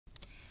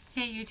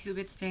Hey YouTube,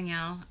 it's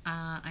Danielle.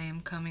 I am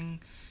coming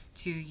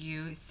to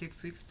you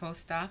 6 weeks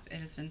post-op.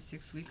 It has been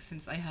 6 weeks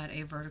since I had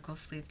a vertical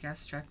sleeve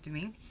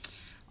gastrectomy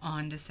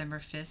on December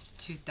 5th,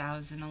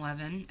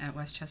 2011 at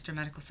Westchester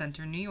Medical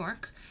Center, New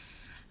York.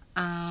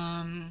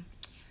 Um,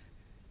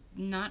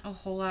 Not a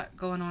whole lot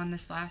going on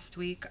this last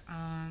week.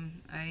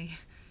 I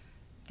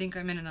think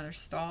I'm in another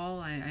stall.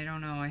 I don't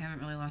know. I haven't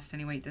really lost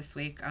any weight this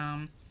week.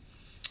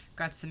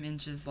 Got some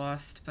inches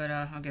lost, but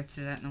I'll get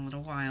to that in a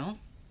little while.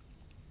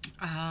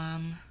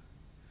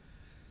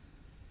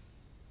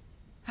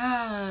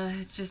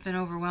 It's just been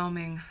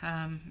overwhelming.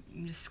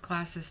 Just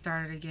classes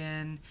started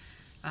again.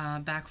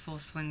 Back full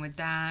swing with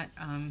that.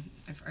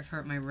 I've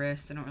hurt my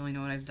wrist. I don't really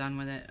know what I've done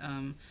with it.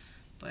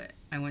 But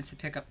I went to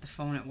pick up the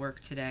phone at work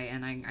today,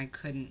 and I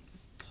couldn't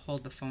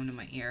hold the phone to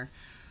my ear.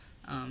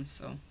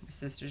 So my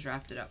sister's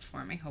wrapped it up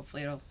for me.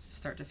 Hopefully it'll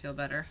start to feel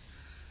better.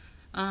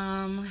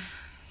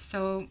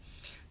 So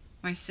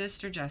my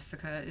sister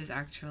Jessica is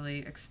actually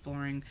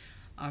exploring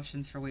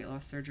options for weight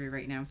loss surgery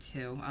right now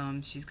too.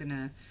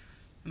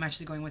 I'm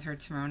actually going with her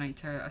tomorrow night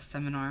to a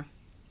seminar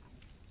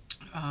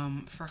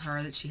for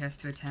her that she has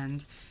to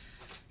attend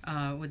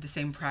with the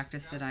same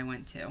practice that I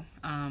went to.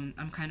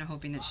 I'm kind of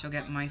hoping that she'll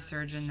get my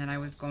surgeon that I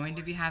was going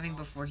to be having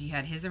before he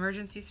had his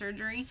emergency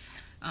surgery,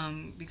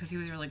 because he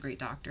was a really great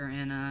doctor,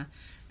 and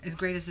as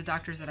great as the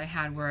doctors that I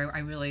had were, I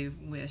really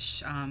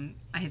wish I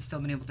had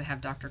still been able to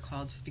have Dr.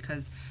 Call, just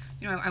because,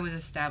 I was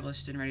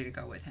established and ready to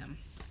go with him.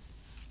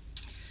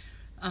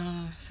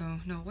 So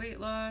no weight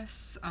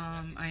loss.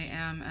 I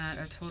am at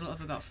a total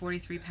of about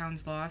 43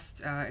 pounds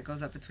lost. It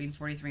goes up between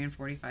 43 and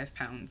 45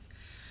 pounds,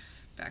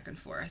 back and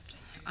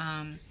forth.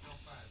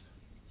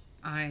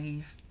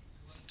 I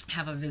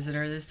have a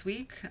visitor this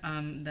week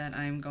that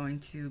I'm going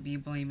to be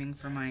blaming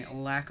for my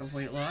lack of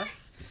weight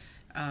loss.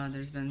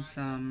 There's been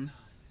some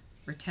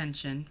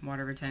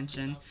water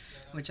retention,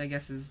 which I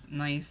guess is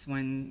nice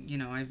when,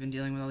 I've been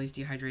dealing with all these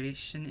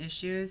dehydration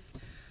issues.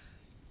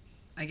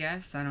 I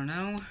guess, I don't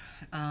know.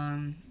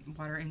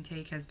 Water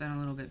intake has been a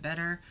little bit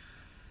better.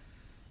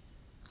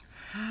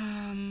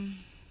 In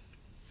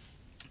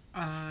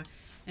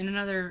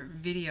another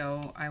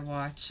video I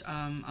watch,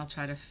 I'll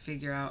try to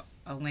figure out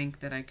a link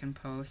that I can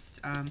post.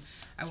 I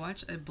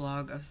watched a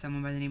blog of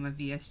someone by the name of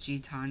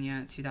VSG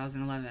Tanya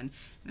 2011,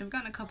 and I've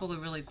gotten a couple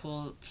of really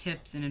cool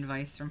tips and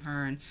advice from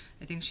her, and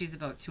I think she's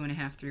about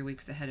 2.5, 3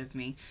 weeks ahead of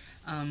me.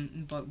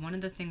 But one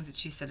of the things that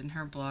she said in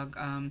her blog,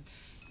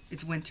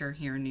 it's winter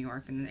here in New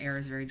York, and the air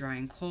is very dry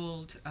and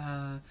cold.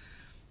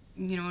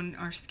 And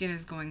our skin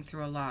is going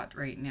through a lot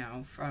right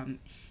now.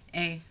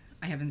 A,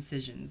 I have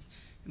incisions.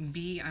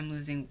 B, I'm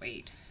losing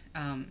weight.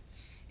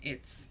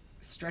 It's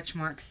stretch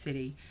mark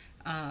city.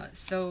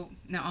 So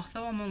now,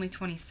 although I'm only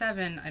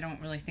 27, I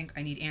don't really think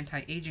I need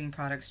anti-aging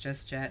products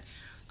just yet.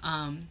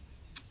 I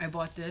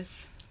bought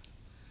this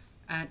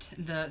at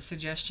the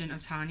suggestion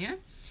of Tanya.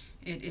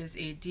 It is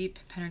a deep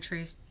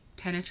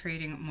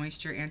penetrating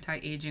moisture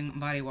anti-aging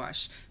body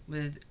wash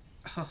with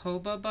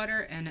jojoba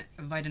butter and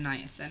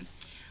vitaniacin.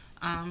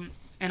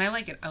 And I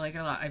like it. I like it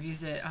a lot. I've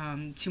used it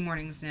 2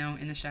 mornings now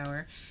in the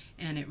shower,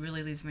 and it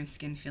really leaves my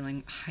skin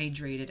feeling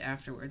hydrated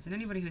afterwards. And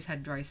anybody who's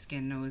had dry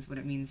skin knows what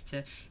it means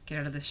to get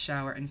out of the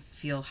shower and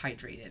feel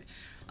hydrated.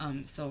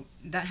 So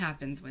that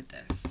happens with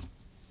this.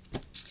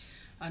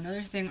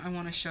 Another thing I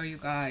want to show you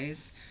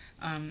guys,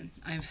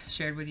 I've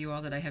shared with you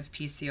all that I have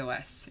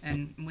PCOS,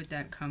 and with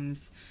that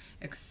comes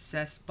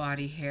excess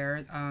body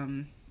hair.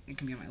 It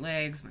can be on my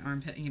legs, my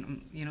armpit,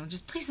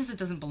 just places it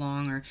doesn't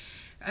belong. Or,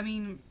 I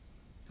mean,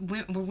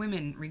 we're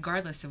women,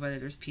 regardless of whether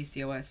there's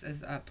PCOS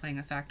as playing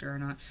a factor or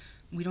not.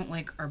 We don't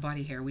like our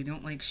body hair. We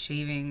don't like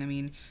shaving. I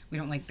mean, we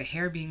don't like the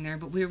hair being there,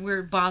 but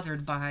we're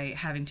bothered by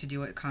having to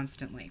do it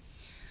constantly.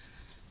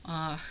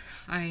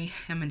 I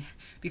am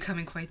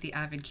becoming quite the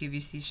avid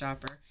QVC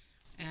shopper,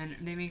 and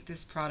they make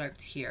this product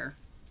here.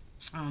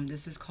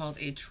 This is called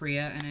a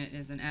Tria, and it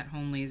is an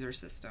at-home laser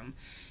system.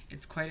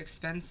 It's quite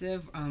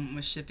expensive.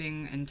 With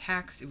shipping and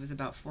tax, it was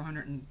about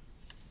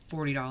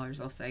 $440,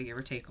 I'll say, give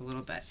or take a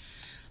little bit.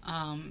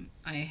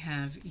 I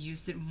have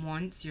used it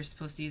once. You're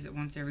supposed to use it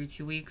once every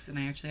 2 weeks, and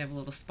I actually have a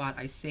little spot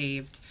I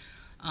saved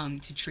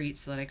to treat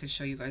so that I could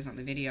show you guys on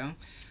the video.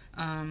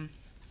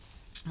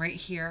 Right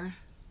here,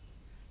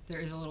 there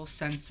is a little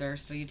sensor,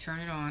 so you turn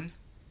it on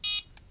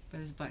by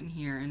this button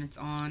here, and it's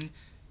on,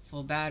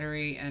 full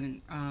battery,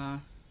 and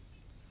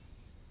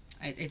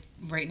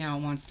right now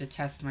it wants to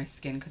test my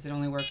skin because it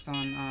only works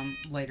on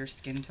lighter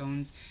skin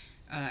tones,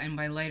 and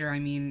by lighter I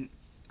mean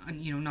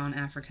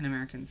non-African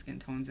American skin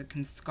tones. It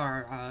can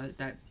scar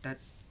that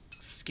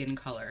skin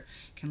color,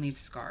 can leave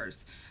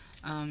scars.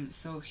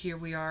 So here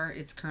we are.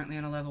 It's currently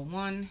on a level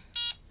 1.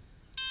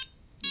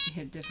 You can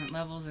hit different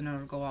levels and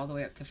it'll go all the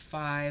way up to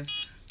 5.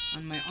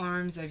 On my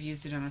arms, I've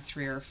used it on a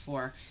 3 or a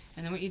 4.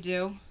 And then what you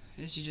do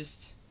is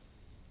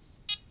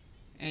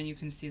and you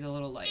can see the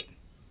little light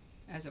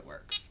as it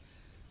works.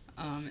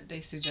 They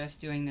suggest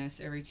doing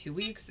this every 2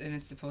 weeks, and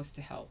it's supposed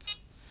to help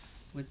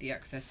with the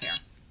excess hair.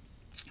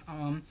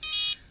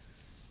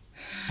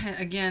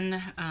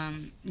 Again,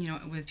 you know,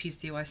 with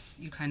PCOS,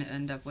 you kind of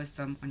end up with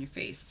some on your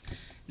face.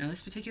 Now,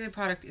 this particular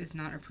product is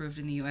not approved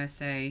in the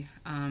USA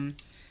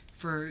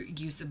for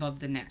use above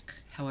the neck.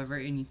 However,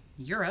 in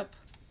Europe,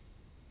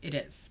 it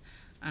is.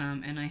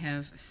 And I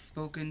have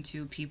spoken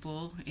to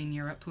people in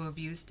Europe who have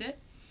used it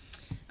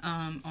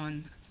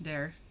on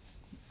their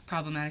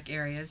problematic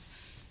areas,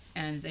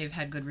 and they've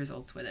had good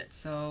results with it.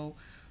 So,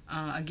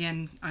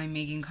 again, I'm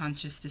making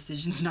conscious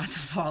decisions not to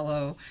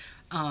follow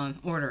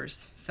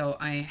orders. So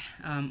I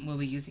will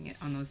be using it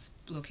on those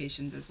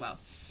locations as well.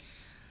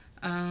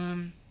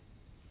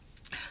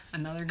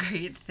 Another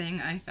great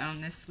thing I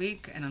found this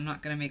week, and I'm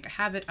not going to make a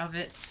habit of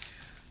it.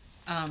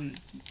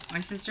 My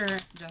sister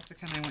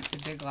Jessica and I went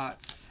to Big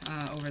Lots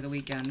over the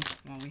weekend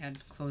while we had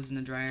clothes in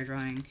the dryer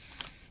drying.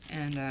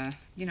 And,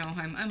 you know,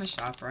 I'm a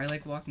shopper. I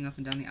like walking up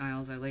and down the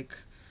aisles. I like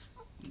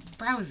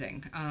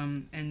browsing.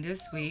 And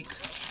this week,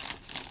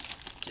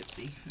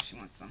 Gypsy, she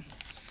wants some.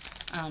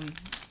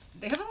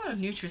 They have a lot of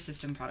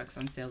Nutrisystem products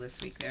on sale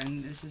this week there,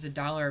 and this is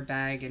 $1 a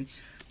bag, and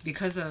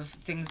because of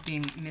things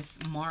being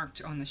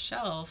mismarked on the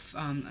shelf,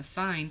 a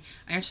sign,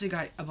 I actually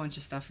got a bunch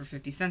of stuff for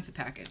 50 cents a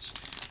package.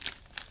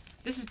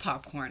 This is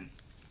popcorn.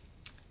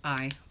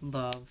 I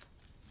love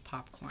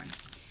popcorn.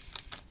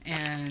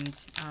 And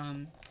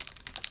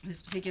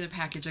this particular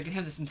package, I can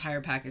have this entire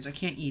package. I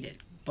can't eat it,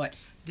 but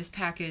this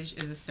package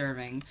is a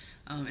serving.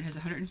 It has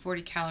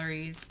 140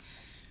 calories.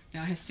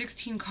 Now, it has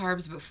 16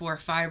 carbs but 4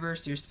 fiber,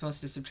 so you're supposed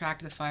to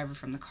subtract the fiber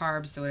from the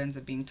carbs, so it ends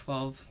up being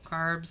 12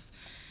 carbs,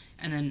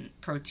 and then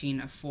protein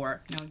of 4.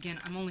 Now, again,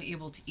 I'm only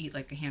able to eat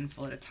like a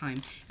handful at a time,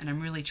 and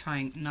I'm really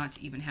trying not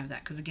to even have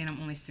that, because, again,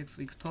 I'm only 6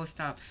 weeks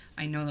post-op.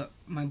 I know that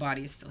my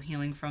body is still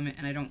healing from it,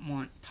 and I don't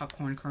want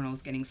popcorn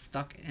kernels getting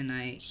stuck in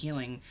a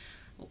healing,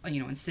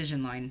 you know,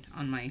 incision line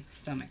on my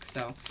stomach.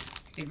 So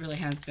it really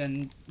has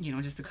been, you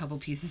know, just a couple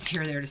pieces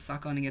here or there to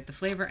suck on and get the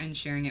flavor, and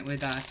sharing it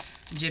with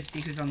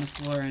Gypsy, who's on the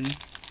floor and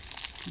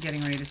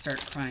getting ready to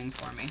start crying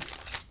for me.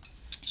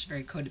 She's a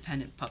very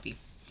codependent puppy.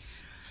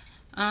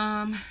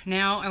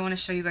 Now I want to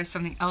show you guys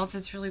something else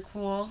that's really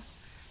cool.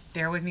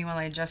 Bear with me while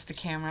I adjust the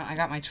camera. I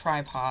got my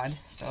tripod,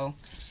 so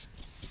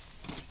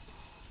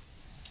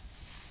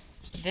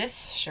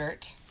this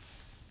shirt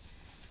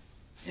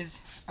is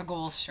a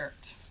goals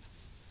shirt.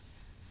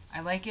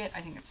 I like it.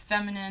 I think it's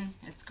feminine.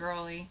 It's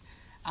girly.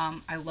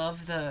 I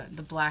love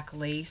the black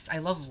lace. I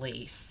love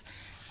lace.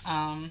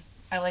 I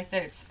like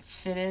that it's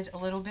fitted a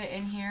little bit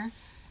in here.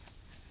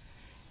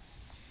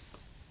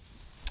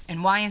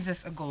 And why is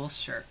this a goals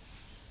shirt?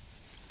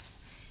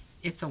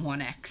 It's a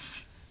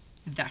 1X.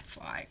 That's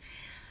why.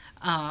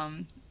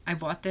 I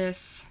bought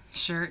this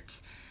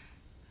shirt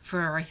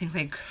for, I think,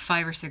 like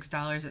 $5 or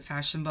 $6 at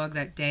Fashion Bug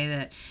that day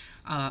that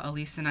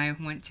Elise and I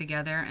went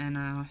together, and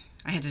I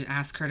had to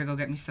ask her to go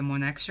get me some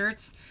 1X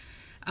shirts.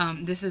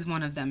 This is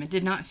one of them. It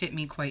did not fit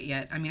me quite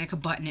yet. I mean, I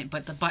could button it,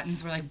 but the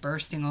buttons were like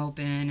bursting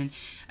open, and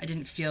I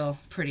didn't feel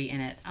pretty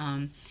in it.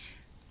 And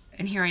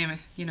here I am,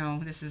 you know,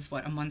 this is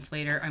what, a month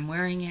later. I'm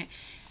wearing it.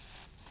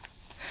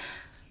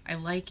 I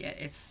like it.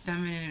 It's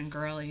feminine and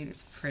girly, and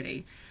it's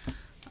pretty.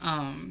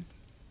 I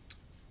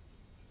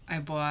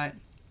bought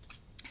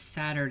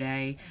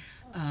Saturday.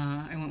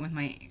 I went with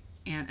my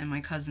aunt and my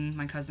cousin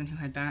who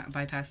had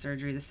bypass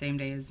surgery the same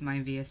day as my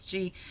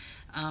VSG.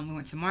 We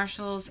went to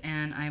Marshall's,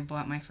 and I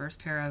bought my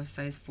first pair of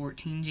size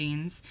 14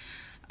 jeans.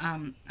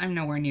 I'm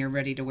nowhere near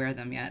ready to wear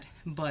them yet,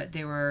 but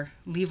they were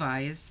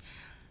Levi's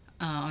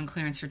on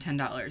clearance for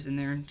 $10, and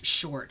they're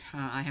short.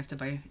 I have to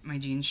buy my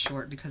jeans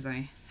short because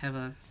I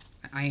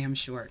am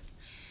short.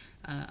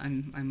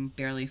 I'm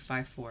barely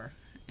 5'4",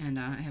 and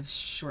I have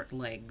short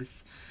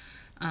legs.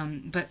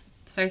 But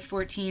size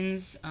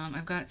 14s,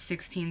 I've got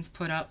 16s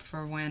put up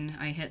for when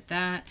I hit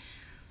that.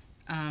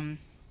 I'm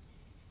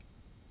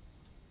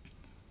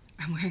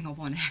wearing a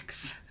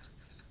 1X.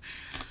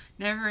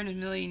 Never in a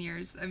million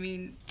years. I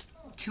mean,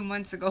 2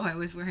 months ago I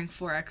was wearing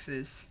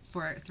 4Xs,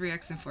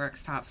 3X and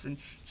 4X tops, and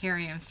here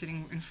I am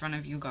sitting in front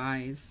of you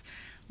guys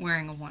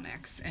wearing a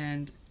 1X,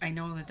 and I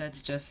know that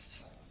that's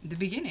just the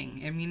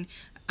beginning. I mean,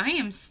 I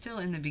am still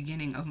in the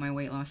beginning of my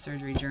weight loss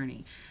surgery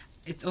journey.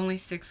 It's only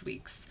 6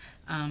 weeks.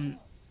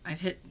 I've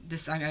hit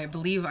this, I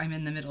believe I'm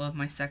in the middle of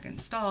my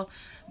second stall,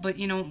 but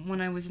you know, when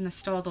I was in the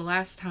stall the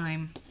last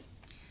time,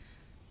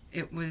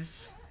 it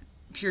was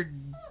pure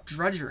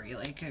drudgery.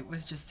 Like, it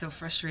was just so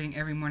frustrating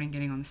every morning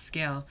getting on the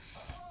scale.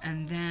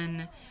 And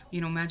then,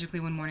 you know, magically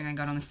one morning I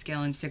got on the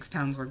scale and 6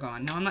 pounds were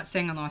gone. Now, I'm not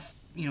saying I lost,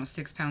 you know,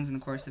 6 pounds in the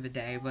course of a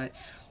day, but,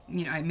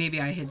 you know,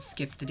 maybe I had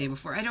skipped the day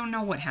before. I don't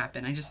know what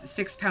happened.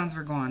 6 pounds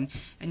were gone.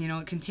 And, you know,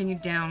 it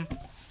continued down.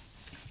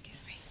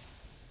 Excuse me.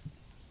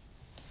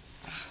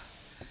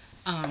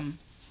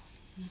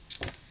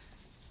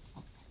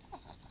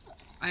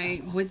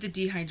 With the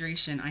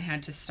dehydration, I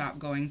had to stop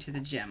going to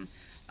the gym.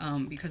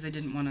 Because I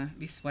didn't want to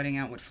be sweating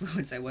out what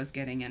fluids I was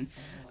getting in.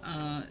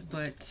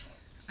 But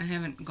I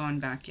haven't gone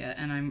back yet,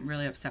 and I'm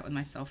really upset with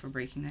myself for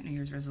breaking that New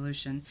Year's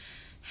resolution.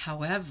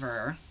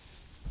 However,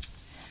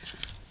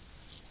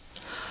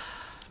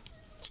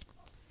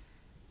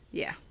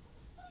 yeah,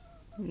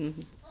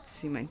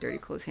 see my dirty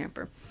clothes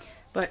hamper.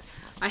 But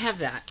I have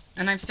that,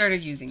 and I've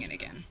started using it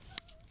again.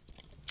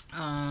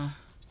 And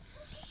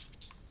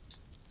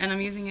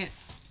I'm using it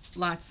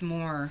lots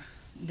more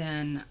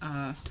than,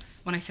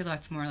 when I say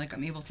lots more, like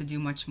I'm able to do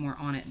much more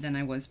on it than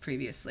I was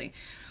previously.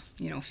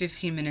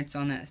 15 minutes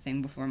on that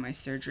thing before my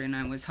surgery, and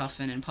I was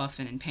huffing and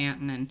puffing and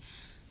panting, and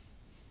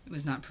it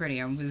was not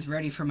pretty. I was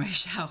ready for my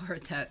shower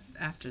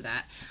after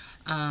that.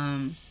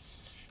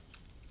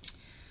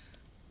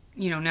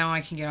 Now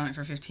I can get on it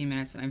for 15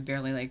 minutes, and I've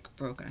barely, like,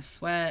 broken a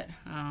sweat.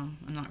 I'm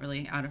not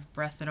really out of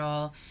breath at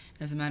all.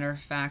 As a matter of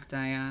fact,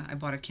 I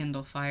bought a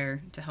Kindle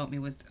Fire to help me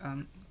with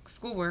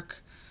schoolwork.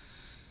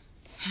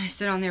 And I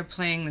sit on there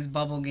playing this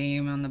bubble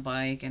game on the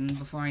bike, and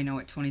before I know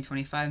it,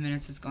 25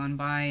 minutes has gone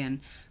by, and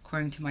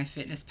according to my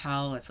Fitness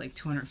Pal, it's like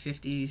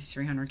 250 to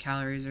 300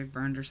 calories I've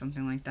burned or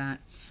something like that,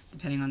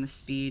 depending on the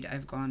speed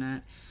I've gone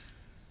at.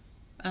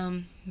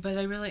 But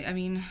I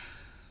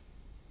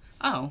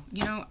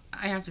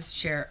have to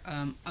share,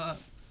 I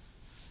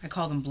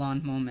call them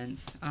blonde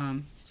moments.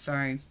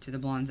 Sorry to the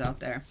blondes out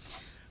there.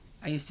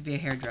 I used to be a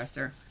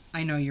hairdresser.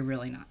 I know you're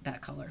really not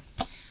that color.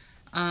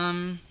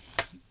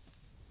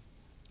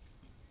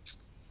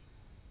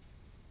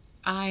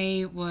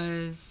 I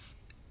was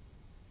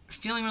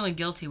feeling really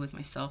guilty with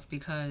myself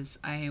because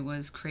I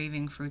was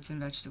craving fruits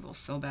and vegetables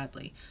so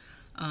badly.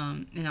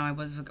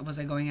 Was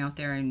I going out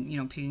there and,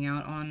 picking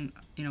out on,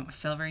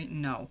 celery?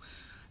 No.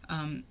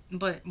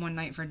 But one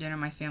night for dinner,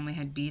 my family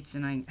had beets,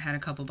 and I had a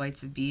couple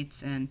bites of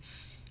beets, and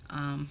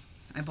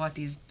I bought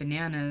these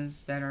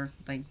bananas that are,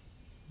 like,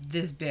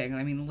 this big.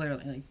 I mean,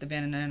 literally, like, the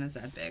banana's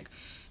that big.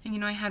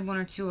 And, I had one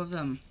or two of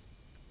them,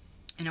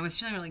 and I was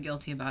feeling really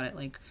guilty about it,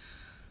 like,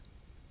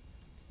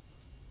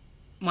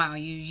 wow,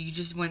 you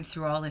just went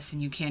through all this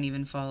and you can't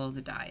even follow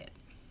the diet.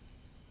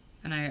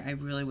 And I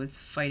really was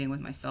fighting with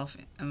myself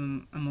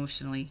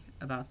emotionally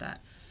about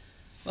that.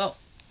 Well,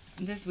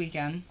 this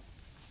weekend,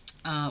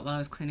 while I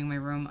was cleaning my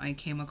room, I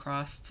came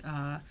across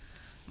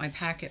my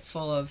packet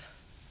full of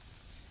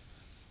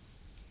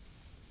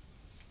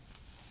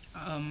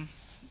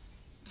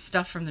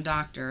stuff from the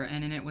doctor,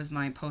 and in it was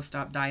my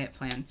post-op diet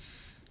plan.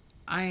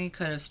 I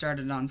could have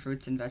started on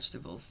fruits and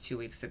vegetables 2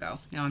 weeks ago.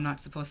 Now, I'm not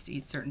supposed to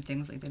eat certain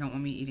things, like they don't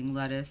want me eating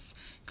lettuce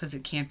because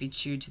it can't be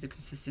chewed to the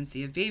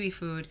consistency of baby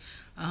food.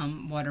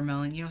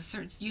 Watermelon, you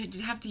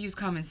have to use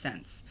common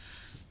sense.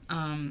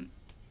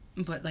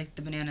 But like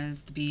the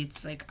bananas, the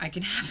beets, like I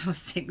can have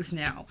those things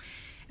now.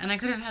 And I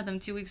could have had them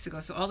 2 weeks ago,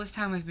 so all this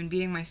time I've been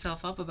beating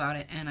myself up about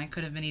it, and I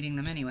could have been eating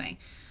them anyway.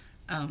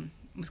 It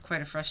was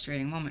quite a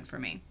frustrating moment for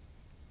me.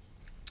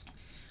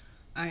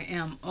 I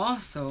am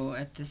also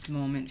at this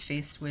moment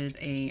faced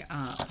with a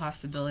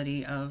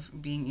possibility of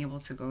being able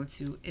to go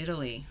to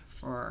Italy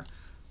for,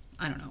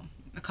 I don't know,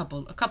 a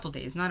couple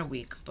days, not a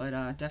week, but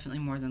definitely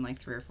more than like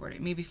 3 or 4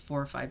 days, maybe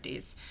 4 or 5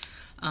 days.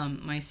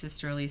 My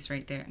sister Elise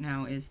right there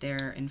now is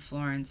there in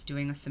Florence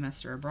doing a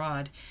semester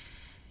abroad,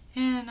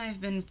 and I've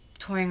been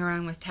toying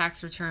around with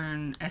tax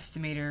return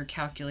estimator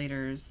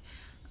calculators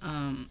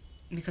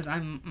because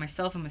I'm a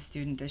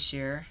student this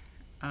year,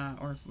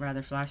 or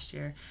rather for last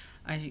year.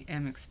 I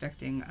am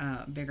expecting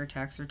a bigger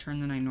tax return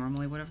than I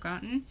normally would have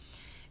gotten,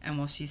 and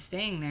while she's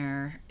staying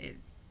there,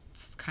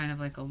 it's kind of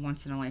like a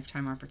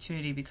once-in-a-lifetime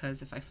opportunity,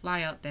 because if I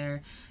fly out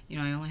there,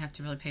 I only have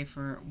to really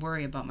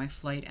worry about my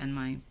flight and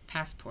my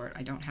passport.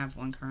 I don't have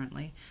one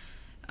currently.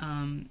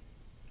 I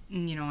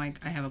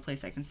have a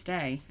place I can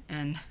stay,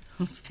 and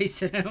let's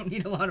face it, I don't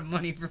need a lot of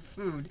money for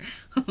food.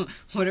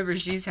 Whatever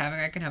she's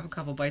having, I can have a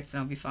couple bites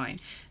and I'll be fine,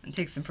 and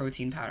take some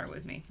protein powder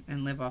with me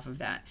and live off of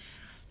that.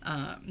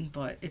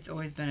 But it's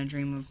always been a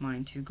dream of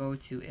mine to go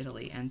to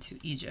Italy and to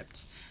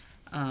Egypt.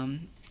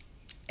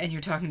 And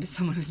you're talking to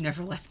someone who's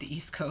never left the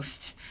East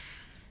Coast.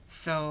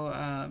 So,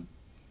 I'm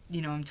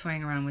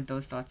toying around with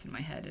those thoughts in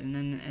my head. And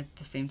then at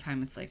the same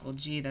time, it's like, well,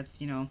 gee,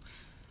 that's, a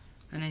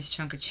nice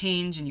chunk of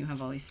change, and you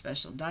have all these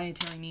special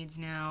dietary needs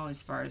now,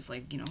 as far as,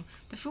 like,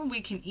 the food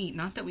we can eat.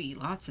 Not that we eat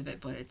lots of it,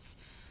 but it's,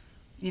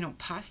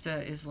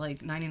 pasta is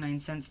like 99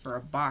 cents for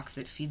a box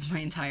that feeds my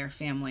entire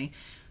family.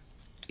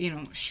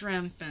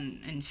 Shrimp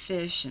and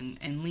fish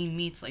and lean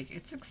meats, like,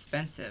 it's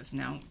expensive.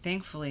 Now,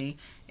 thankfully,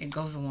 it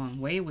goes a long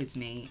way with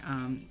me,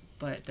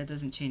 but that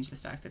doesn't change the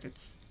fact that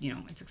it's,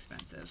 it's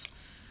expensive.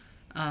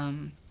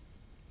 And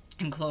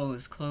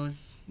clothes,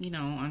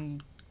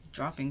 I'm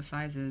dropping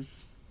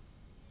sizes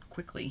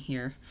quickly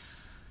here.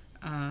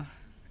 And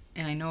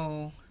I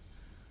know,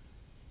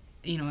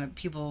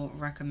 people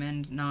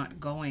recommend not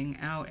going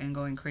out and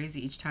going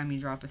crazy each time you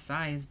drop a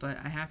size, but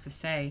I have to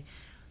say,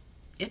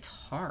 it's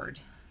hard.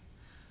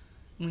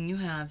 When you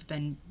have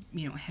been,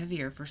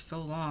 heavier for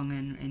so long,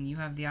 and you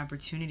have the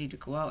opportunity to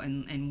go out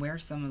and wear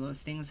some of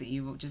those things that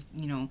you just,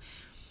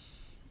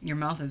 your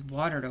mouth is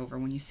watered over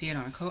when you see it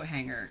on a coat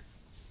hanger,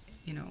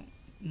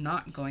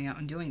 not going out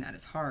and doing that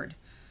is hard.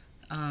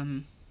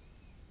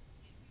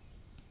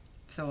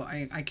 So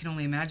I can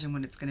only imagine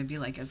what it's going to be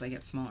like as I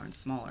get smaller and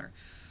smaller.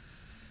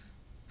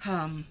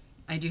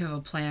 I do have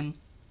a plan.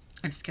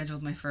 I've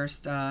scheduled my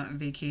first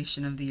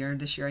vacation of the year.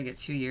 This year I get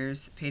 2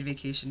 years paid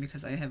vacation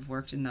because I have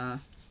worked in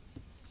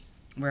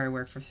where I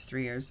work for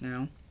 3 years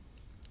now.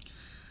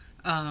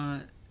 Uh,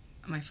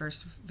 my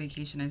first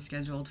vacation I've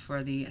scheduled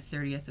for the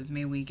 30th of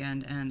May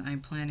weekend, and I'm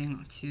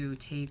planning to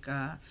take,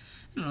 I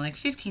don't know, like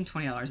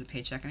 $15–20 a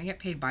paycheck, and I get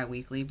paid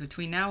bi-weekly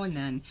between now and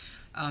then,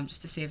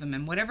 just to save them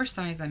in whatever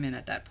size I'm in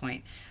at that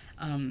point.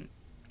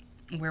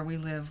 Where we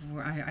live,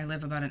 I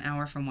live about an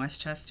hour from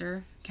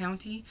Westchester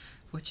County,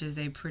 which is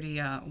a pretty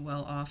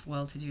well-off,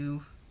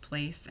 well-to-do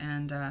place,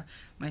 and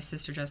my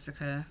sister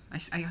Jessica,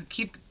 I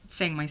keep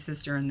saying my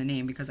sister in the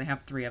name because I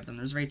have three of them.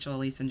 There's Rachel,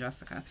 Elise, and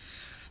Jessica.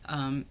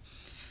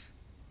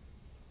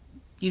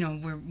 You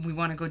know, we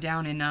want to go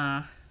down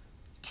and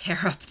tear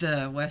up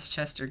the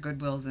Westchester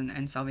Goodwills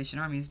and Salvation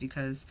Armies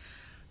because,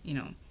 you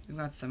know, we've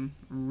got some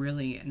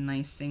really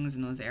nice things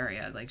in those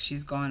areas. Like,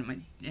 she's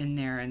gone in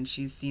there and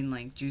she's seen,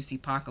 like, juicy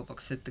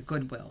pocketbooks at the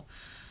Goodwill.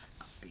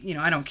 You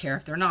know, I don't care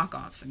if they're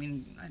knockoffs. I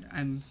mean,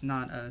 I'm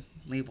not a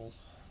label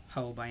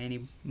hoe by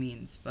any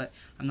means, but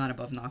I'm not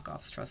above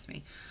knockoffs, trust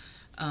me.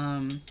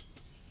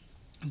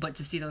 But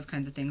to see those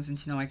kinds of things and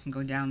to know I can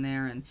go down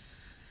there and,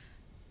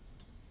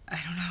 I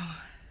don't know.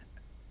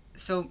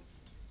 So,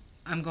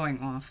 I'm going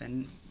off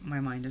and my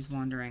mind is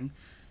wandering,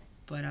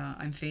 but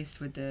I'm faced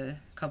with a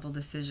couple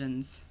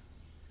decisions.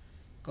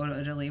 Go to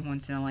Italy,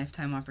 once in a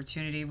lifetime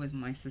opportunity with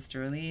my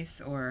sister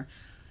Elise, or,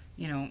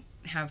 you know,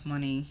 have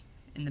money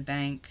in the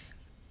bank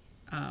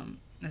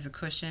as a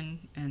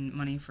cushion and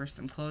money for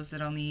some clothes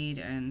that I'll need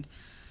and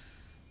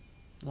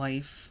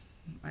life.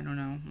 I don't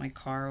know, my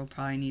car will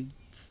probably need,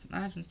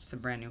 it's a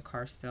brand new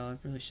car still, it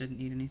really shouldn't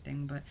need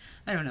anything, but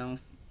I don't know.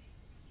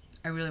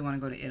 I really want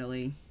to go to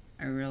Italy.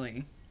 I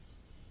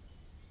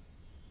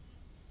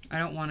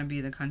don't want to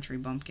be the country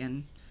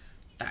bumpkin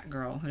fat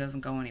girl who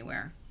doesn't go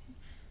anywhere.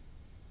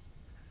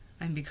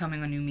 I'm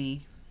becoming a new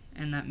me,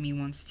 and that me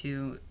wants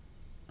to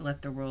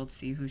let the world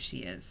see who she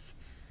is.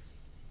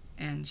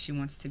 And she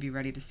wants to be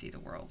ready to see the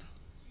world.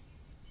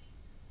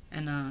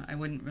 And I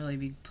wouldn't really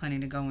be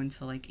planning to go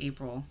until like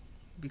April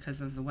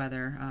because of the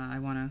weather. I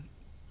want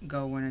to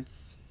go when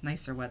it's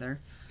nicer weather.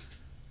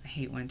 I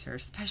hate winter,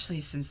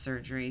 especially since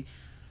surgery.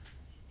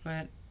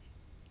 But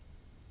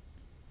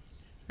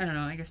I don't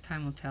know, I guess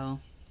time will tell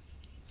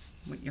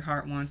what your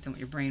heart wants and what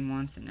your brain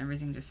wants, and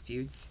everything just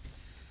feuds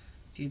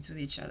with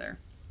each other.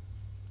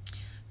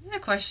 Another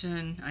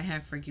question I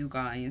have for you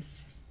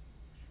guys.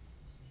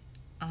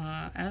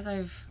 As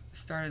I've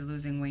started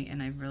losing weight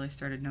and I've really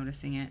started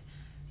noticing it,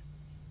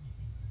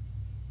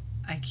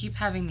 I keep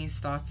having these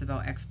thoughts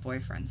about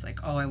ex-boyfriends, like,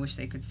 oh, I wish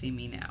they could see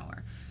me now,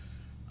 or,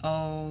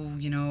 oh,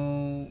 you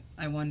know,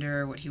 I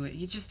wonder what he would,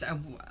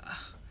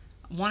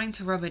 wanting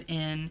to rub it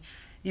in.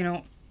 You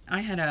know,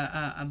 I had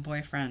a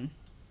boyfriend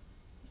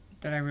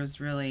that I was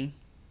really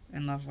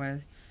in love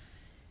with,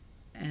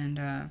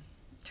 and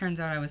turns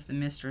out I was the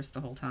mistress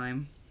the whole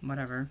time,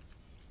 whatever.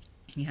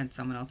 He had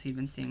someone else he'd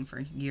been seeing for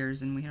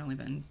years, and we had only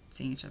been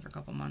seeing each other for a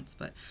couple months,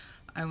 but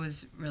I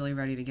was really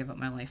ready to give up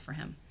my life for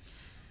him.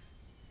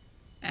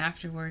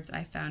 Afterwards,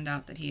 I found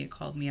out that he had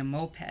called me a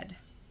moped,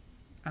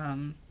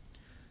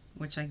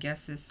 which I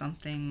guess is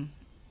something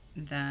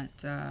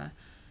that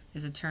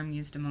is a term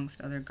used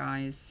amongst other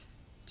guys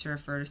to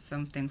refer to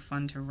something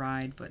fun to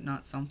ride, but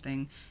not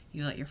something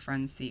you let your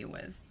friends see you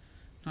with.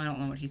 I don't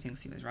know what he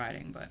thinks he was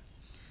riding, but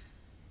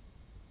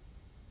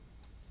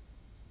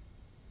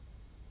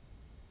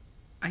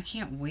I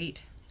can't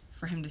wait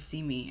for him to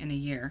see me in a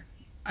year.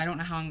 I don't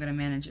know how I'm going to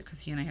manage it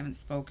because he and I haven't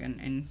spoken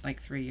in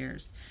like 3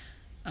 years.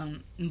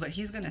 But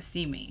he's going to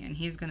see me, and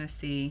he's going to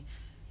see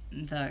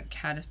the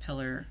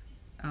caterpillar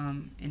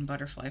in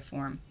butterfly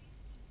form.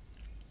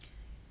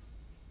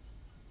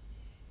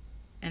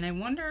 And I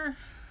wonder,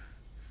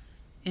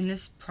 in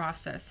this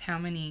process, how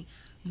many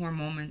more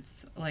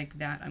moments like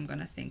that I'm going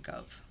to think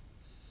of.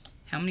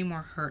 How many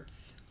more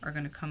hurts are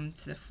going to come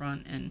to the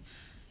front, and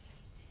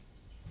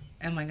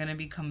am I going to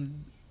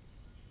become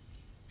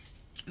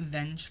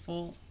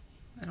vengeful?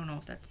 I don't know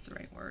if that's the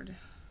right word.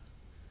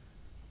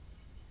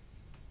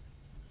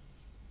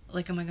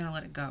 Like, am I going to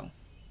let it go?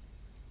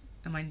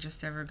 Am I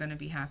just ever going to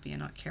be happy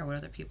and not care what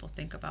other people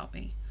think about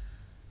me?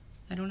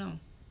 I don't know.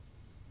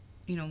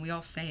 You know, we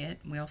all say it.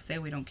 We all say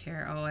we don't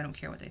care. Oh, I don't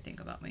care what they think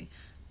about me.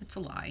 It's a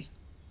lie.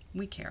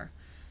 We care.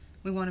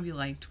 We want to be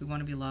liked. We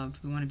want to be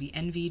loved. We want to be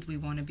envied. We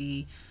want to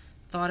be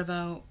thought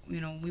about. You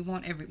know, we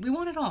want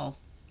it all.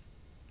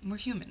 We're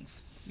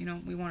humans. You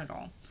know, we want it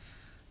all.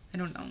 I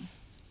don't know.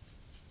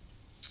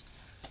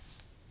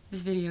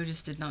 This video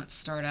just did not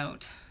start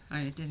out.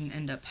 It didn't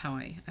end up how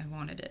I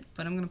wanted it.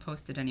 But I'm going to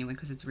post it anyway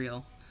because it's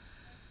real.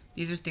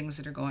 These are things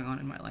that are going on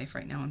in my life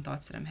right now, and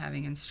thoughts that I'm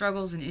having, and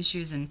struggles and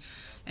issues and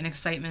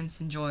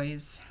excitements and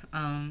joys.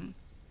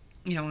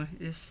 You know,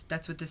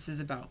 that's what this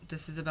is about.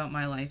 This is about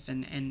my life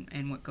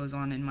and what goes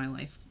on in my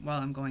life while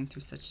I'm going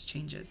through such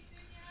changes.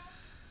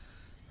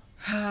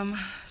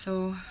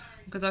 So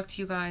good luck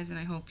to you guys, and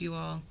I hope you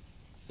all,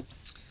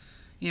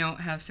 you know,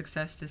 have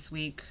success this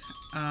week.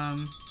 I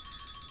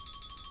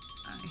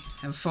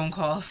have a phone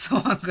call,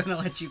 so I'm gonna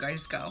let you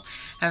guys go.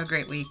 Have a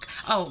great week.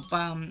 Oh,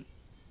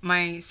 my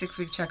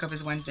 6-week checkup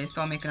is Wednesday, so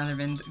I'll make another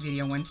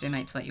video Wednesday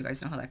night to let you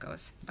guys know how that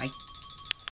goes. Bye.